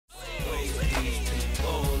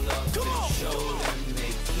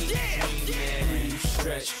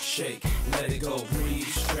shake, let it go, breathe,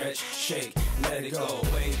 stretch, shake, let it go.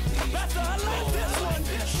 Wait, please. I like this one.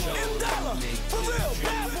 $10, for real,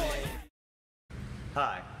 bad boy.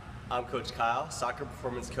 Hi, I'm Coach Kyle, soccer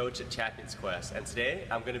performance coach at Champions Quest, and today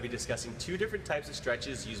I'm going to be discussing two different types of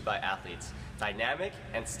stretches used by athletes, dynamic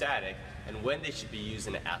and static, and when they should be used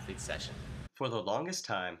in an athlete session. For the longest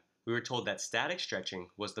time, we were told that static stretching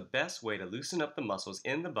was the best way to loosen up the muscles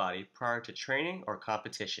in the body prior to training or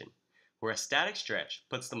competition, where a static stretch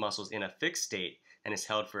puts the muscles in a fixed state and is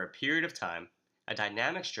held for a period of time. A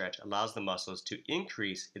dynamic stretch allows the muscles to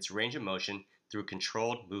increase its range of motion through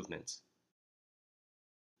controlled movements.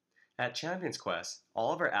 At Champions Quest,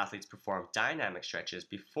 all of our athletes perform dynamic stretches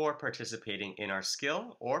before participating in our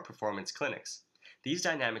skill or performance clinics. These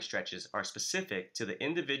dynamic stretches are specific to the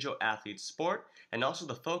individual athlete's sport and also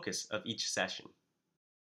the focus of each session.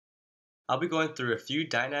 I'll be going through a few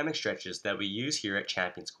dynamic stretches that we use here at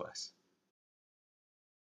Champions Quest.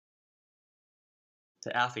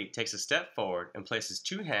 The athlete takes a step forward and places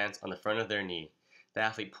two hands on the front of their knee. The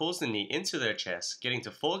athlete pulls the knee into their chest, getting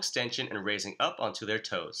to full extension and raising up onto their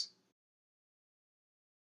toes.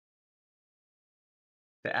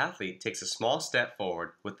 The athlete takes a small step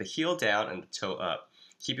forward with the heel down and the toe up.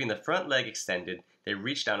 Keeping the front leg extended, they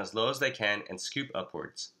reach down as low as they can and scoop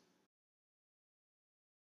upwards.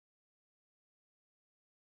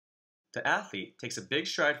 The athlete takes a big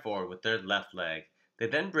stride forward with their left leg. They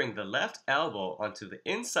then bring the left elbow onto the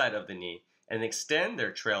inside of the knee and extend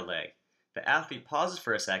their trail leg. The athlete pauses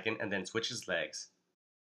for a second and then switches legs.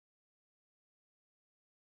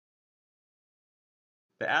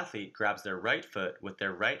 The athlete grabs their right foot with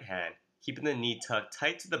their right hand, keeping the knee tucked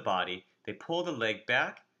tight to the body. They pull the leg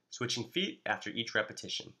back, switching feet after each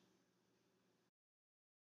repetition.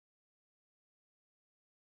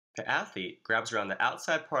 The athlete grabs around the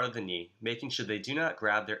outside part of the knee, making sure they do not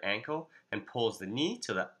grab their ankle, and pulls the knee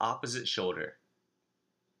to the opposite shoulder.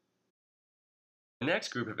 The next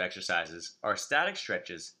group of exercises are static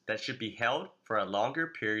stretches that should be held for a longer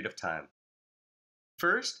period of time.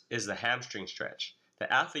 First is the hamstring stretch.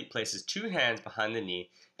 The athlete places two hands behind the knee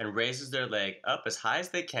and raises their leg up as high as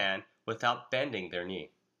they can without bending their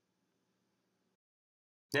knee.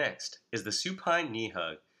 Next is the supine knee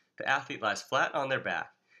hug. The athlete lies flat on their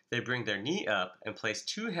back. They bring their knee up and place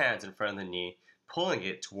two hands in front of the knee, pulling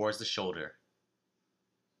it towards the shoulder.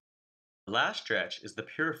 The last stretch is the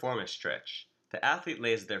piriformis stretch. The athlete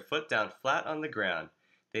lays their foot down flat on the ground.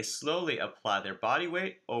 They slowly apply their body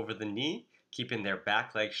weight over the knee, keeping their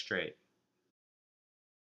back leg straight.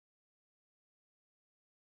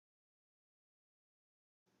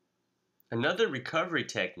 Another recovery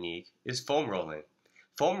technique is foam rolling.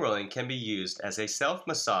 Foam rolling can be used as a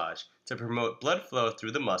self-massage to promote blood flow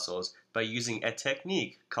through the muscles by using a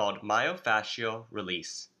technique called myofascial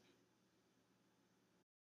release.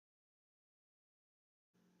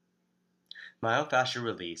 Myofascial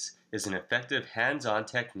release is an effective hands-on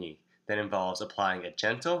technique that involves applying a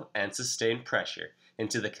gentle and sustained pressure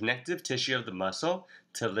into the connective tissue of the muscle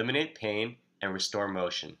to eliminate pain and restore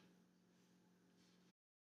motion.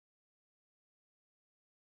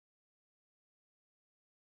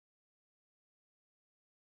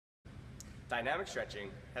 Dynamic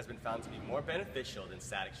stretching has been found to be more beneficial than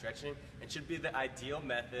static stretching and should be the ideal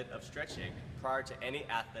method of stretching prior to any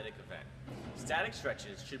athletic event. Static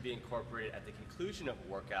stretches should be incorporated at the conclusion of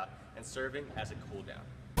a workout and serving as a cool down.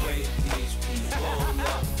 Wait, these people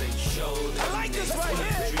up, they show them. I like this right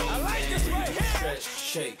here. I like this right here. Stretch,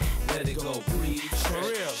 shake, let it go, breathe, For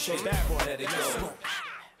real, shake, bad boy. let it go.